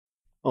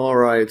All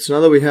right, so now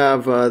that we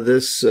have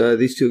these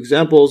two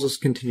examples, let's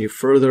continue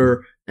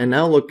further and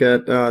now look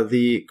at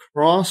the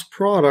cross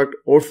product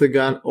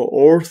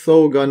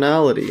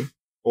orthogonality,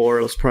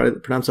 or let's probably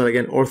pronounce that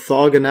again,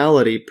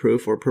 orthogonality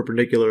proof or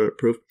perpendicular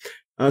proof.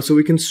 So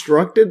we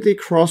constructed the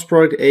cross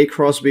product A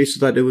cross B so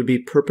that it would be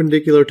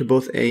perpendicular to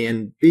both A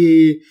and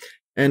B,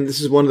 and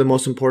this is one of the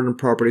most important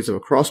properties of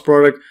a cross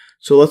product.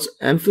 So let's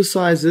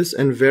emphasize this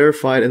and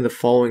verify it in the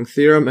following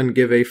theorem and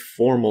give a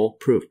formal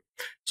proof.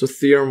 So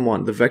theorem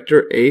 1, the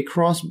vector A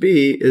cross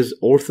B is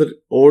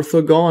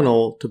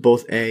orthogonal to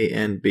both A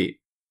and B.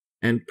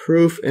 And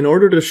proof, in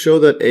order to show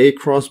that A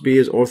cross B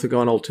is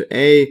orthogonal to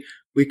A,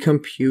 we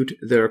compute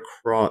their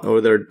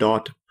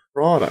dot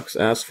products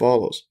as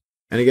follows.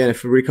 And again,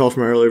 if you recall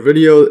from our earlier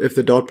video, if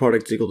the dot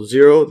product is equal to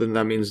 0, then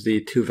that means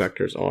the two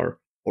vectors are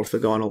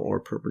orthogonal or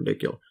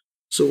perpendicular.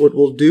 So what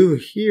we'll do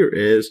here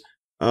is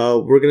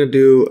we're going to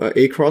do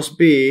A cross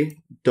B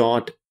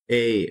dot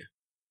A.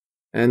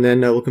 And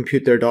then we'll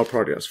compute their dot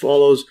product as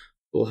follows.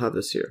 We'll have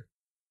this here.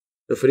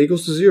 So if it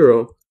equals to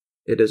 0,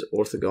 it is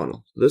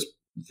orthogonal. This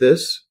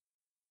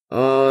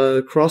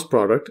cross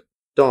product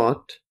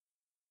dot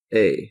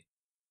A,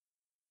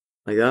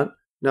 like that.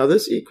 Now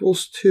this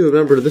equals to,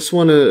 remember this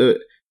one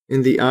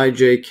in the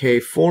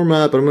IJK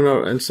format, but I'm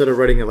gonna, instead of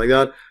writing it like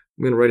that,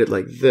 I'm gonna write it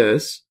like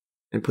this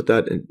and put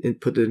that in,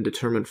 put it in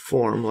determined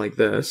form like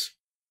this.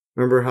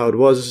 Remember how it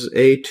was? This is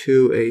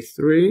A2,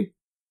 A3.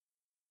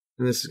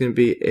 And this is going to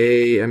be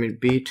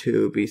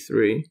B2,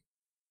 B3.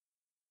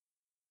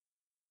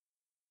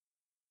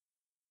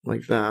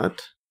 Like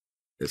that.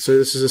 So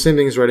this is the same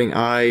thing as writing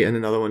I and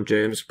another one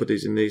J. I'm just put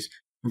these in these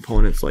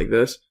components like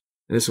this.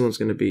 And this one's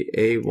going to be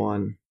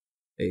A1,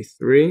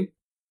 A3,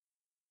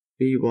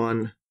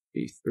 B1,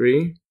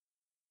 B3.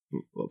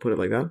 We'll put it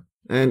like that.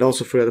 And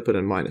also forget to put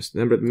in minus.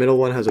 Remember, the middle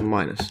one has a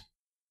minus.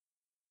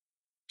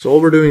 So all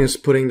we're doing is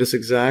putting this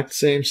exact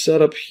same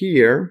setup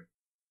here.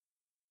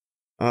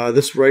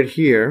 This right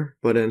here,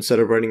 but instead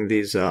of writing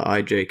these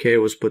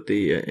IJK, was put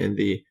the in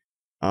the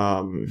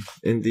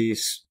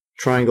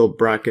triangle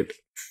bracket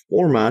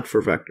format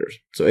for vectors.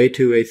 So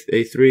A2,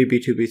 A3,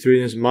 B2,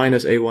 B3 is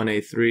minus A1,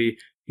 A3,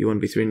 B1,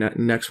 B3.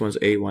 Next one's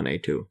A1,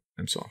 A2,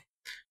 and so on.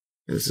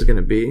 And this is going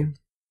to be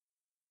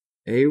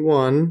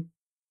A1,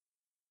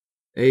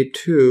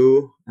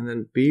 A2, and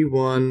then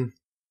B1,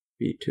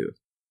 B2.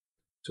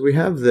 So we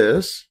have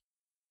this,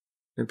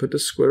 and put the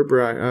square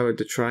bracket,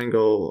 the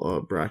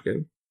triangle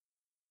bracket.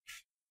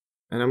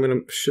 And I'm going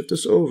to shift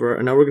this over,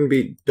 and now we're going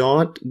to be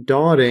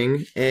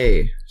dotting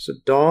A. So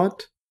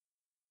dot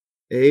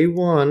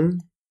A1,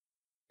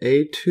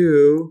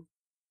 A2,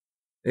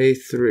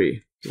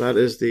 A3. So that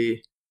is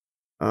the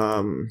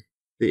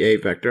A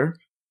vector.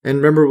 And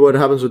remember what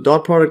happens with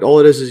dot product?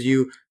 All it is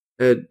you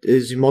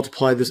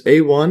multiply this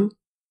A1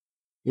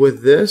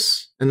 with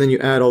this, and then you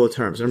add all the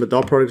terms. Remember,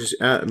 dot product is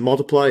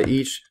multiply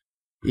each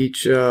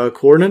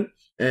coordinate,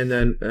 and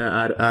then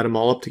add them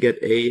all up to get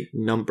a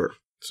number.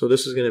 So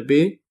this is going to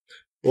be,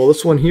 well,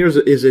 this one here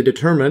is a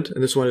determinant,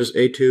 and this one is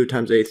A2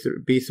 times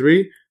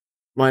B3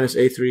 minus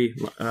A3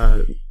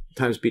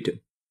 times B2.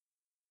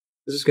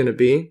 This is going to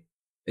be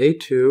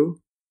A2,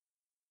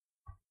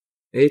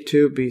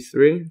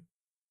 B3,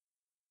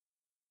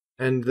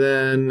 and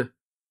then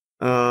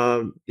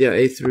A2,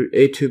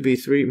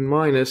 B3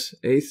 minus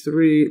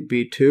A3,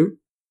 B2.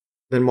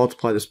 Then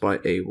multiply this by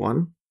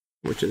A1,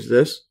 which is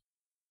this.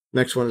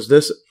 Next one is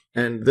this,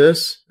 and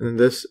this, and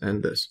this,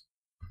 and this,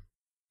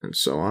 and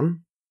so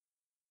on.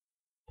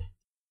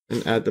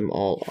 And add them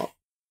all up.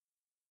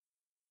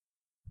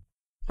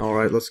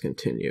 Alright, let's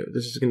continue.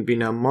 This is going to be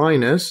now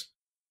minus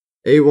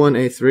A1,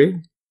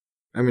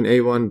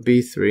 A1,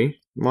 B3,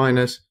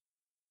 minus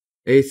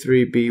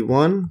A3,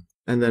 B1,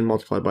 and then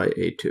multiply by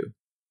A2.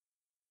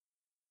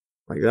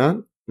 Like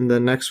that. And the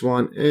next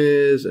one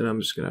is, and I'm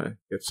just going to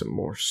get some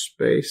more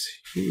space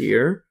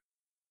here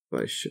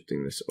by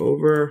shifting this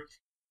over.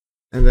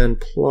 And then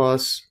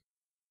plus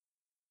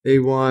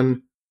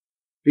A1,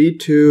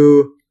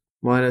 B2,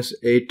 minus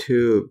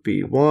A2,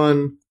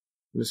 B1.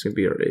 This is going to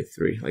be our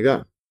A3, like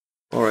that.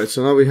 Alright,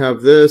 so now we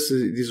have this.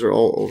 These are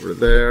all over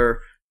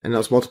there. And now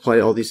let's multiply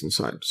all these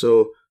inside.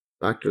 So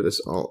factor this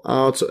all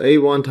out. So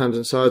A1 times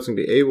inside is going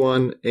to be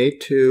A1,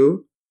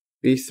 A2,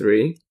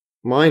 B3,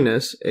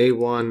 minus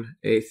A1,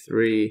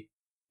 A3,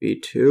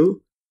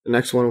 B2. The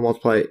next one will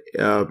multiply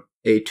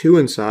A2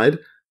 inside.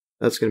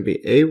 That's going to be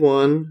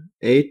A1,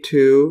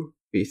 A2,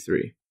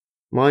 B3,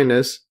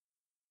 minus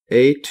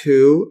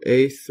A2,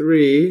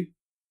 A3,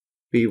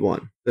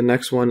 B1. The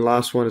next one,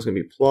 last one, is going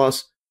to be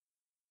plus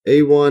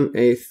A1,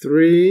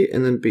 A3,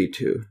 and then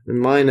B2. Then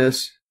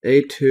minus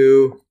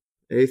A2,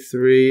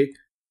 A3,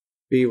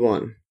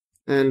 B1.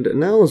 And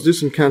now let's do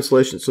some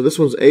cancellation. So this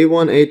one's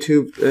A1,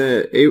 A2,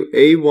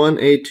 A1,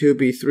 A2,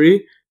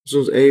 B3. This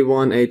one's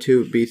A1,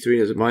 A2,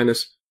 B3 as a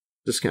minus.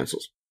 This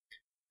cancels.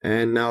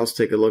 And now let's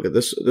take a look at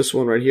this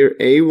one right here.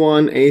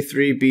 A1,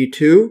 A3,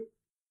 B2.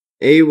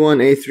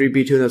 A1, A3,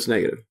 B2, that's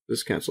negative.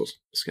 This cancels.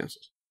 This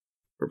cancels.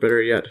 Or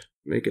better yet,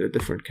 make it a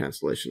different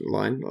cancellation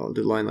line. I'll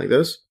do line like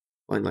this,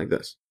 line like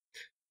this.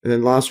 And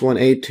then last one,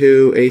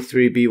 A2,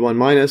 A3, B1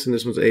 minus, and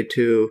this one's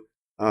A2,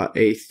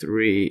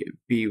 A3,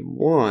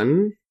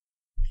 B1.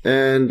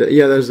 And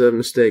yeah, there's a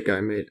mistake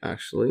I made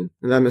actually.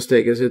 And that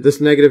mistake is that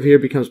this negative here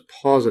becomes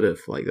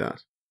positive like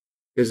that.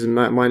 Because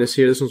minus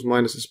here, this one's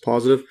minus is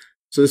positive.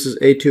 So this is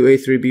A2,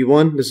 A3,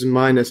 B1. This is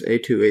minus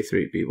A2,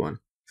 A3, B1.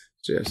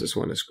 So yes, this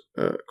one is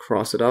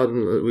cross it out,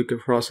 and we could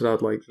cross it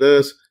out like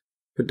this.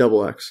 Put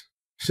double X,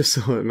 just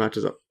so it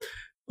matches up.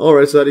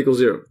 Alright, so that equals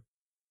 0.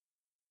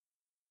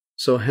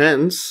 So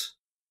hence,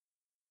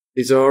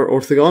 these are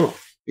orthogonal,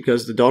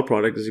 because the dot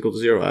product is equal to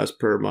 0 as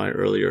per my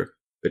earlier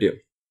video.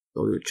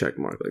 I'll do a check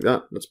mark like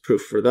that. That's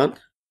proof for that.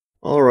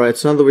 Alright,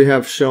 so now that we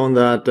have shown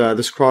that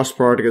this cross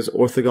product is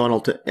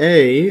orthogonal to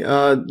A,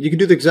 you can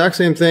do the exact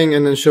same thing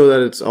and then show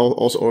that it's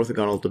also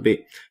orthogonal to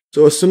B.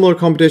 So a similar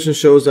computation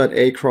shows that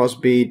A cross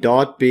B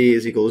dot B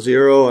is equal to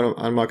 0, and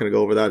I'm not going to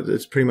go over that.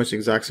 It's pretty much the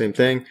exact same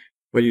thing,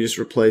 but you just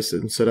replace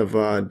it instead of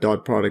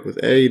dot product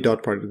with A,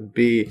 dot product with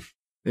B.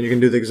 And you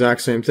can do the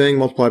exact same thing,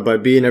 multiply by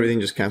B, and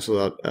everything just cancels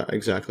out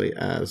exactly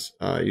as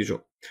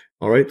usual.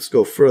 Alright, let's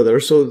go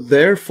further. So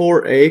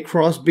therefore A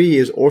cross B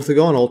is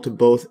orthogonal to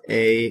both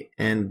A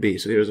and B.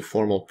 So here's a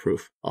formal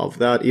proof of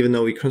that, even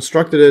though we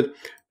constructed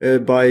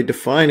it by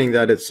defining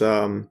that it's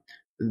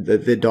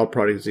the dot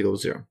product is equal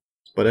to 0.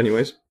 But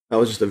anyways, that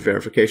was just a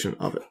verification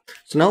of it.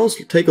 So now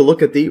let's take a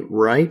look at the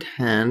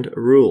right-hand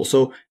rule.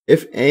 So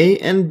if A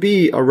and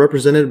B are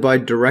represented by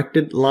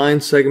directed line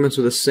segments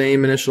with the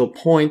same initial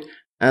point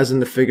as in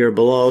the figure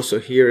below, so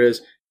here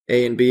is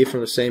A and B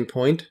from the same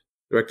point,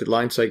 directed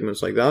line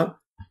segments like that,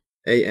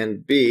 A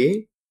and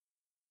B,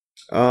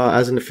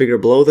 as in the figure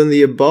below, then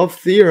the above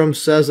theorem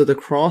says that the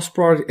cross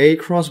product A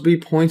cross B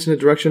points in a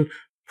direction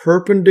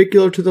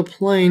perpendicular to the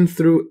plane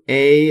through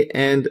A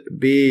and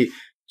B.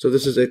 So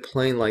this is a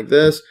plane like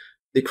this.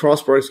 The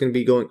cross product is going to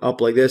be going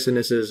up like this, and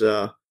this is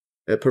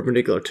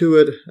perpendicular to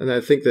it. And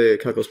I think the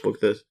calculus book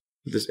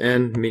this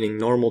n meaning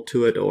normal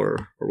to it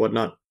or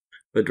whatnot.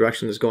 The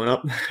direction is going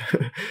up.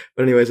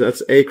 But anyways,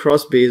 that's A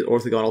cross B is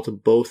orthogonal to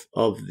both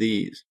of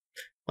these,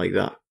 like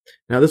that.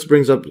 Now this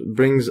brings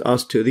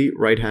us to the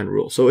right-hand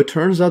rule. So it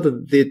turns out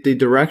that the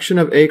direction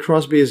of A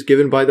cross B is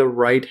given by the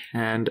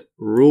right-hand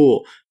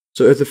rule.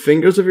 So if the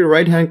fingers of your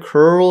right hand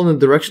curl in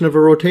the direction of a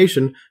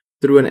rotation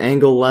through an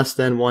angle less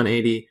than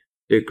 180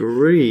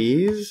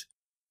 degrees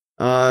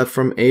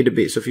from A to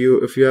B. So if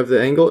you have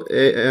the angle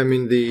A, I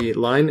mean the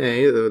line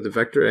A, the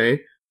vector A,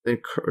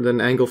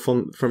 then angle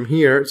from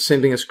here,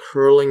 same thing as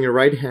curling your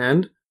right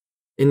hand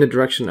in the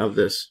direction of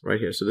this right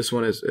here. So this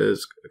one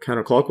is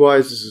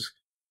counterclockwise. This is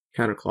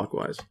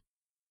counterclockwise.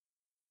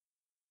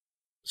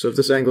 So if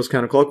this angle is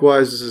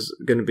counterclockwise, this is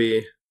going to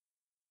be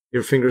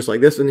your fingers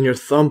like this, and then your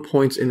thumb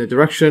points in the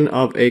direction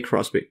of A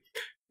cross B.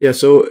 Yeah,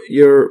 so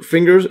your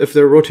fingers, if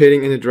they're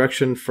rotating in the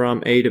direction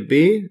from A to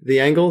B, the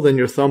angle, then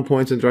your thumb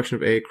points in the direction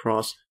of A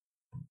cross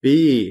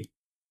B.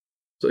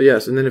 So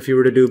yes, and then if you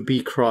were to do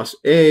B cross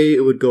A,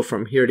 it would go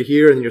from here to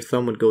here, and your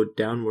thumb would go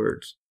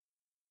downwards.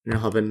 And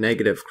you'll have a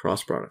negative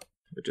cross product,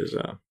 which is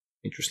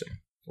interesting.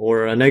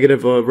 Or a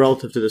negative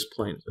relative to this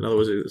plane. In other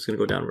words, it's going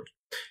to go downwards.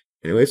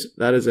 Anyways,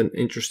 that is an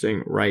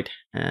interesting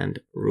right-hand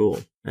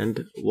rule,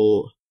 and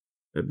we'll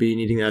be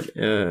needing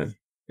that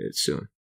soon.